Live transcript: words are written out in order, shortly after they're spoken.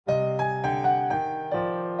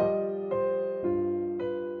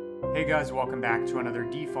Hey guys, welcome back to another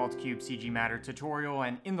default cube CG Matter tutorial,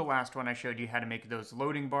 and in the last one I showed you how to make those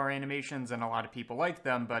loading bar animations, and a lot of people liked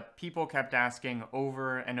them, but people kept asking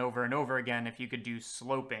over and over and over again if you could do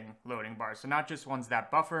sloping loading bars. So not just ones that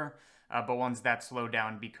buffer, but ones that slow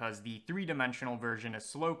down, because the three-dimensional version is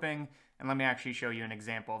sloping, and let me actually show you an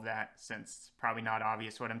example of that, since it's probably not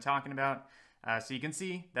obvious what I'm talking about. So you can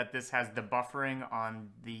see that this has the buffering on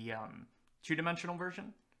the two-dimensional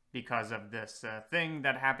version, because of this thing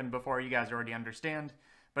that happened before, you guys already understand,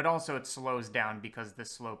 but also it slows down because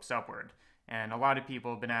this slopes upward. And a lot of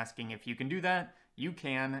people have been asking if you can do that. You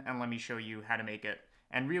can, and let me show you how to make it.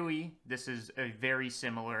 And really, this is a very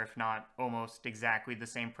similar, if not almost exactly the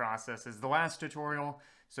same process as the last tutorial,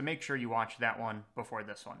 so make sure you watch that one before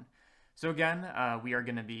this one. So again, we are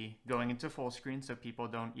going to be going into full screen so people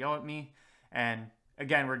don't yell at me, and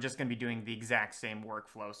again, we're just going to be doing the exact same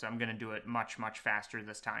workflow, so I'm going to do it much faster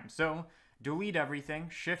this time. So delete everything,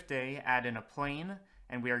 Shift-A, add in a plane,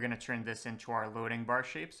 and we are going to turn this into our loading bar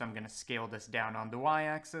shape. So I'm going to scale this down on the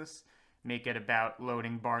y-axis, make it about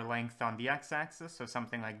loading bar length on the x-axis, so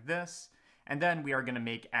something like this. And then we are going to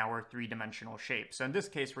make our three-dimensional shape. So in this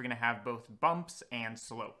case, we're going to have both bumps and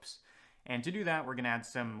slopes. And to do that, we're going to add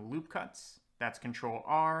some loop cuts. That's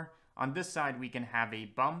Control-R. On this side, we can have a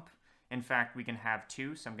bump. In fact, we can have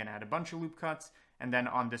two, so I'm going to add a bunch of loop cuts. And then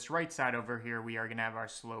on this right side over here, we are going to have our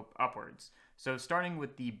slope upwards. So starting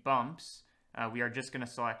with the bumps, we are just going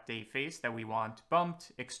to select a face that we want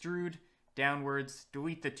bumped, extrude, downwards,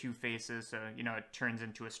 delete the two faces, so it turns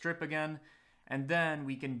into a strip again. And then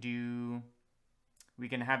we can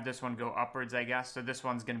have this one go upwards, I guess. So this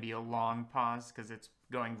one's going to be a long pause because it's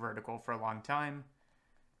going vertical for a long time.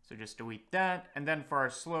 So just delete that. And then for our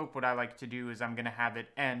slope, what I like to do is I'm going to have it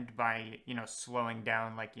end by, slowing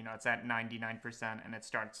down, like, it's at 99% and it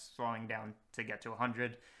starts slowing down to get to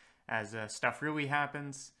 100 as stuff really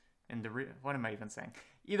happens. What am I even saying?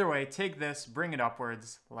 Either way, take this, bring it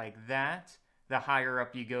upwards like that. The higher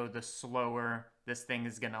up you go, the slower this thing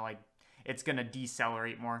is going to, it's going to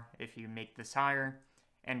decelerate more if you make this higher.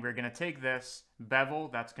 And we're going to take this, bevel,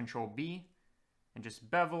 that's Control-B, and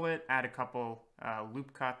just bevel it, add a couple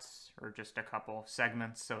loop cuts, or just a couple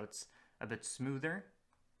segments so it's a bit smoother,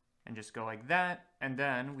 and just go like that. And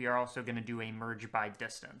then we are also going to do a merge by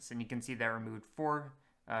distance, and you can see that I removed 4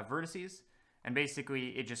 vertices, and basically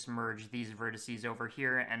it just merged these vertices over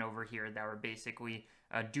here and over here that were basically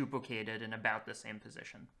duplicated in about the same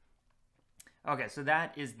position. Okay, so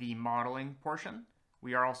that is the modeling portion.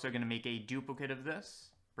 We are also going to make a duplicate of this,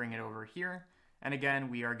 bring it over here. And again,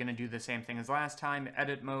 we are going to do the same thing as last time,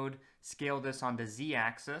 edit mode, scale this on the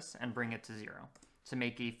z-axis, and bring it to 0 to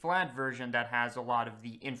make a flat version that has a lot of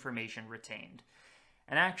the information retained.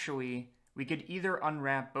 And actually, we could either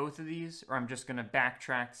unwrap both of these, or I'm just going to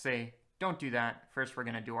backtrack, say, don't do that. First, we're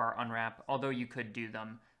going to do our unwrap, although you could do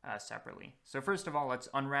them separately. So first of all, let's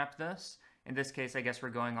unwrap this. In this case, I guess we're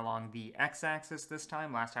going along the x-axis this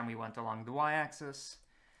time. Last time we went along the y-axis.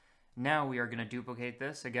 Now we are going to duplicate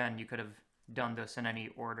this. Again, you could have done this in any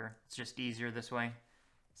order. It's just easier this way.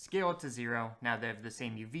 Scale it to 0. Now they have the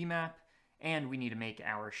same UV map, and we need to make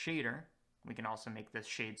our shader. We can also make this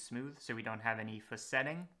shade smooth so we don't have any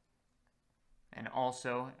facetting. And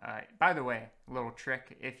also, by the way, a little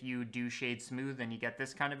trick, if you do shade smooth and you get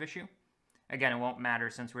this kind of issue, again, it won't matter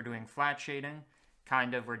since we're doing flat shading.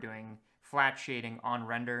 We're doing flat shading on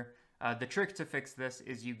render. The trick to fix this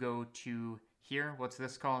is you go to here, what's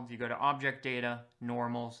this called? You go to Object Data,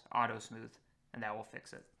 Normals, Auto Smooth, and that will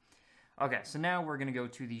fix it. Okay, so now we're going to go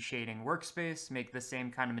to the shading workspace, make the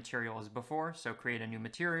same kind of material as before, so create a new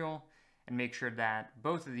material, and make sure that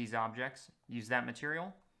both of these objects use that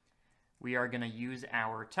material. We are going to use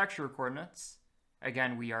our texture coordinates.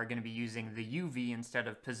 Again, we are going to be using the UV instead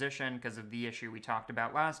of position because of the issue we talked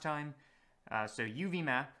about last time. So UV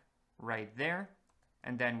map right there,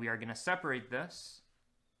 and then we are going to separate this.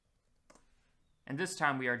 And this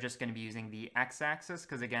time we are just going to be using the x-axis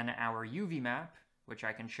because, again, our UV map, which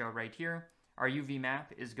I can show right here, our UV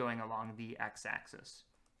map is going along the x-axis.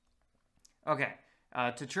 Okay,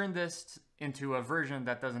 to turn this into a version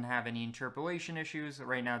that doesn't have any interpolation issues,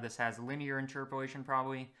 right now this has linear interpolation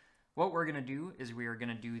probably, what we're going to do is we are going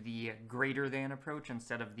to do the greater than approach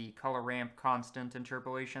instead of the color ramp constant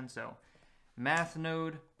interpolation. So math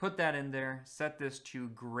node, put that in there, set this to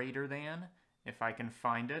greater than, if I can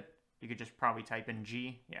find it. You could just probably type in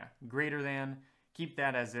G, yeah, greater than, keep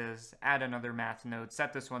that as is, add another math node,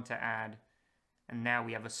 set this one to add, and now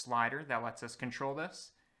we have a slider that lets us control this.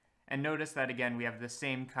 And notice that again, we have the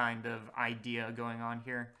same kind of idea going on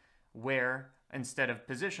here, where instead of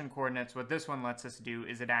position coordinates, what this one lets us do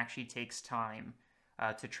is it actually takes time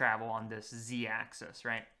to travel on this z-axis,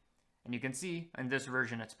 right? And you can see in this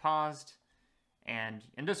version it's paused, and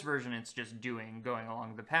in this version it's just going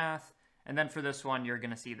along the path. And then for this one, you're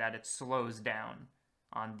going to see that it slows down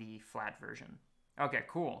on the flat version. Okay,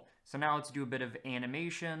 cool. So now let's do a bit of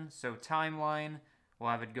animation. So timeline,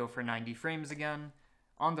 we'll have it go for 90 frames again.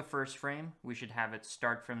 On the first frame, we should have it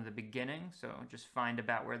start from the beginning. So just find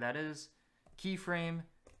about where that is. Keyframe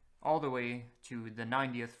all the way to the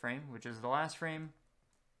 90th frame, which is the last frame.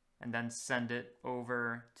 And then send it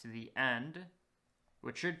over to the end,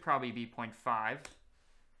 which should probably be 0.5.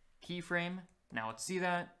 Keyframe, now let's see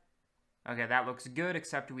that. Okay, that looks good,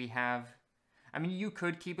 except we have, I mean, you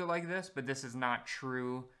could keep it like this, but this is not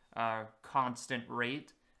true constant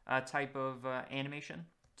rate type of animation.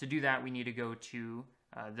 To do that, we need to go to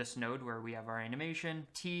this node where we have our animation,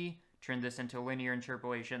 T, turn this into linear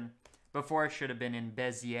interpolation. Before it should have been in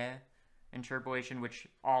Bezier interpolation, which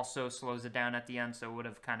also slows it down at the end, so it would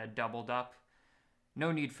have kind of doubled up.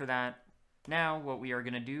 No need for that. Now, what we are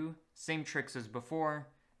going to do, same tricks as before.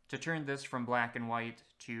 To turn this from black and white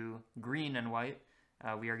to green and white,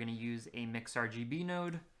 we are going to use a mix RGB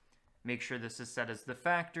node. Make sure this is set as the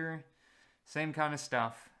factor. Same kind of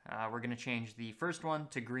stuff. We're going to change the first one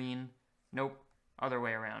to green. Nope, other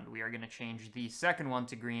way around. We are going to change the second one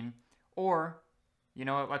to green. Or, you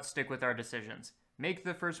know what, let's stick with our decisions. Make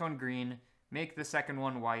the first one green, make the second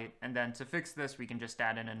one white, and then to fix this, we can just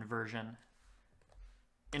add an inversion.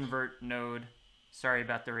 Invert node. Sorry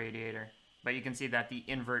about the radiator. But you can see that the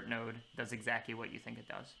invert node does exactly what you think it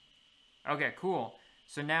does. Okay, cool.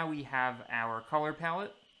 So now we have our color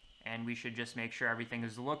palette, and we should just make sure everything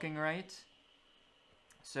is looking right.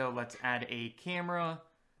 So let's add a camera,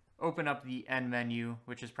 open up the end menu,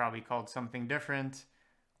 which is probably called something different,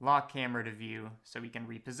 lock camera to view, so we can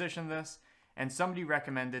reposition this. And somebody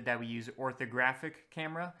recommended that we use orthographic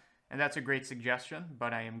camera, and that's a great suggestion,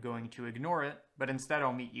 but I am going to ignore it. But instead,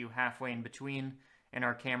 I'll meet you halfway in between. In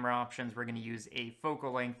our camera options, we're going to use a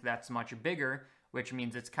focal length that's much bigger, which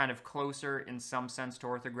means it's kind of closer in some sense to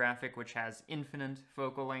orthographic, which has infinite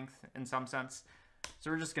focal length in some sense. So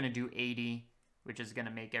we're just going to do 80, which is going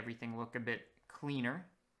to make everything look a bit cleaner.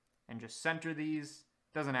 And just center these.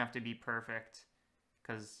 Doesn't have to be perfect,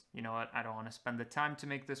 because, you know what, I don't want to spend the time to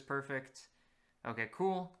make this perfect. Okay,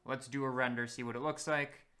 cool. Let's do a render, see what it looks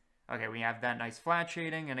like. Okay, we have that nice flat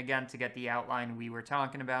shading, and again, to get the outline we were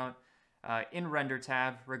talking about, in Render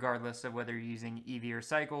tab, regardless of whether you're using Eevee or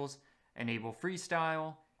Cycles, enable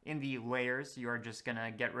Freestyle. In the layers, you are just going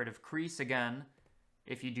to get rid of crease again.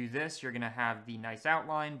 If you do this, you're going to have the nice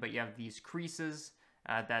outline, but you have these creases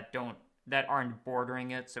that aren't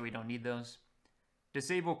bordering it, so we don't need those.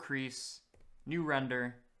 Disable crease, new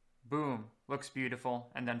render, boom, looks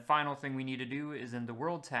beautiful. And then final thing we need to do is in the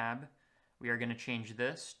World tab, we are going to change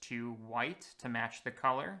this to white to match the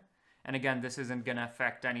color. And again, this isn't going to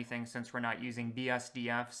affect anything since we're not using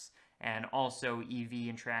BSDFs, and also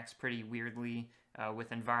Eevee interacts pretty weirdly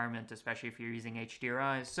with environment, especially if you're using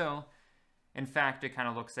HDRIs. So, in fact, it kind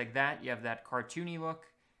of looks like that. You have that cartoony look,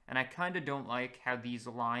 and I kind of don't like how these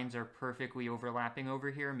lines are perfectly overlapping over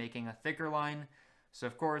here, making a thicker line. So,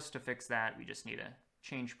 of course, to fix that, we just need to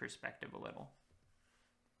change perspective a little.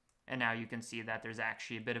 And now you can see that there's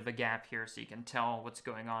actually a bit of a gap here, so you can tell what's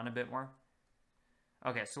going on a bit more.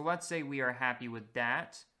 Okay, so let's say we are happy with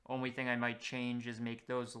that. Only thing I might change is make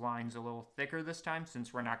those lines a little thicker this time,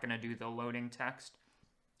 since we're not going to do the loading text,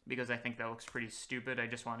 because I think that looks pretty stupid. I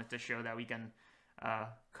just wanted to show that we can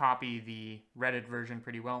copy the Reddit version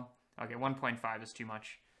pretty well. Okay, 1.5 is too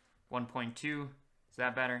much. 1.2, is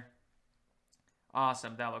that better?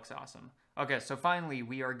 Awesome, that looks awesome. Okay, so finally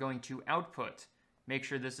we are going to output. Make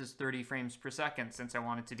sure this is 30 frames per second, since I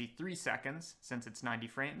want it to be 3 seconds, since it's 90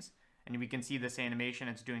 frames. And we can see this animation,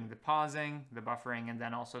 it's doing the pausing, the buffering, and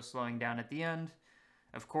then also slowing down at the end.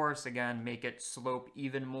 Of course, again, make it slope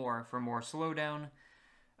even more for more slowdown.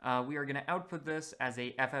 We are going to output this as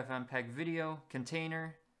a FFmpeg video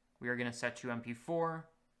container. We are going to set to MP4,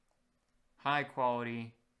 high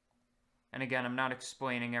quality. And again, I'm not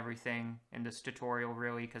explaining everything in this tutorial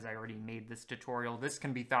really, because I already made this tutorial. This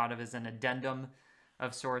can be thought of as an addendum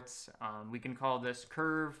of sorts. We can call this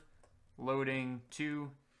curve loading 2.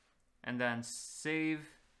 And then save.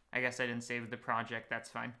 I guess I didn't save the project, that's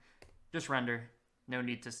fine. Just render, no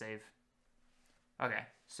need to save. Okay,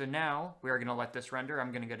 so now we are gonna let this render.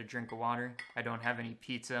 I'm gonna get a drink of water. I don't have any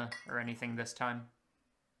pizza or anything this time.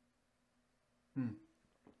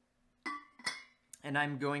 And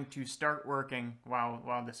I'm going to start working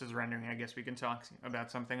while this is rendering. I guess we can talk about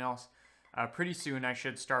something else. Pretty soon I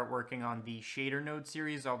should start working on the shader node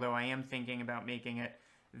series, although I am thinking about making it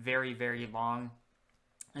very, very long.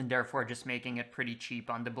 and therefore just making it pretty cheap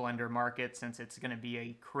on the Blender market, since it's going to be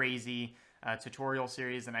a crazy tutorial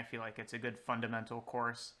series, and I feel like it's a good fundamental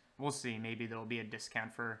course. We'll see, maybe there'll be a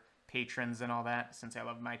discount for patrons and all that, since I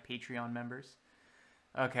love my Patreon members.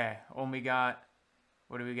 Okay, only got,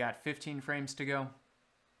 what do we got, 15 frames to go?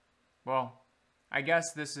 Well, I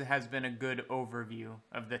guess this has been a good overview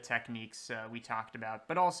of the techniques we talked about,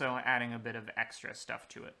 but also adding a bit of extra stuff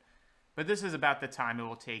to it. But this is about the time it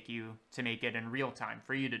will take you to make it in real time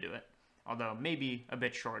for you to do it, although maybe a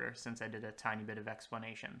bit shorter since I did a tiny bit of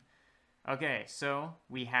explanation. Okay, so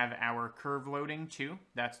we have our curve loading too.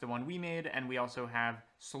 That's the one we made, and we also have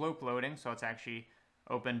slope loading, so let's actually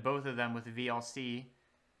open both of them with VLC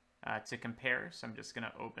to compare. So I'm just going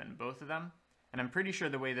to open both of them. And I'm pretty sure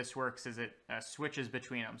the way this works is it switches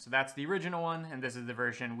between them. So that's the original one, and this is the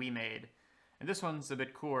version we made. And this one's a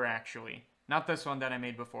bit cooler, actually. Not this one that I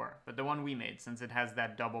made before, but the one we made, since it has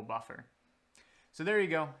that double buffer. So there you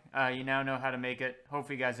go. You now know how to make it.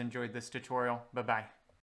 Hopefully you guys enjoyed this tutorial. Bye-bye.